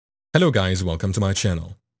Hello guys, welcome to my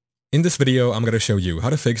channel. In this video, I'm going to show you how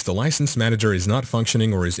to fix the license manager is not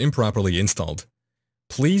functioning or is improperly installed.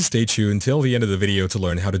 Please stay tuned until the end of the video to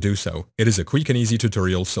learn how to do so. It is a quick and easy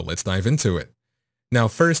tutorial, so let's dive into it. Now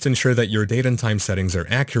first, ensure that your date and time settings are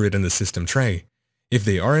accurate in the system tray. If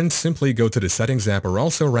they aren't, simply go to the Settings app or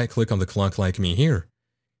also right-click on the clock like me here.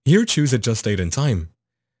 Here, choose Adjust Date and Time.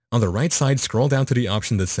 On the right side, scroll down to the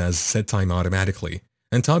option that says Set Time Automatically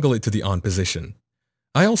and toggle it to the on position.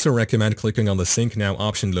 I also recommend clicking on the Sync Now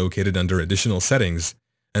option located under Additional Settings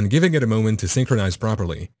and giving it a moment to synchronize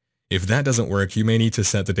properly. If that doesn't work, you may need to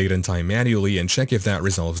set the date and time manually and check if that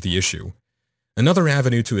resolves the issue. Another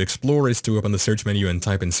avenue to explore is to open the search menu and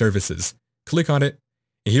type in Services. Click on it.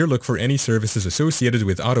 Here, look for any services associated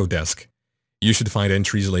with Autodesk. You should find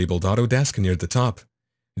entries labeled Autodesk near the top.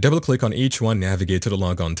 Double-click on each one, navigate to the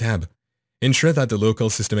Log On tab. Ensure that the Local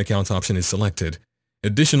System Account option is selected.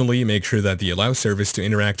 Additionally, make sure that the Allow Service to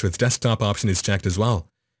Interact with Desktop option is checked as well,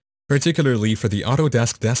 particularly for the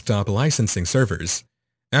Autodesk desktop licensing servers.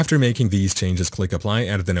 After making these changes, click Apply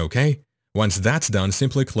and then OK. Once that's done,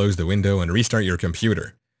 simply close the window and restart your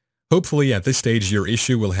computer. Hopefully at this stage your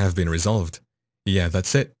issue will have been resolved. Yeah,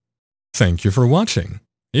 that's it. Thank you for watching.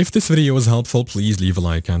 If this video was helpful, please leave a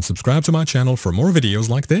like and subscribe to my channel for more videos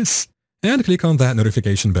like this. And click on that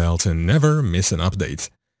notification bell to never miss an update.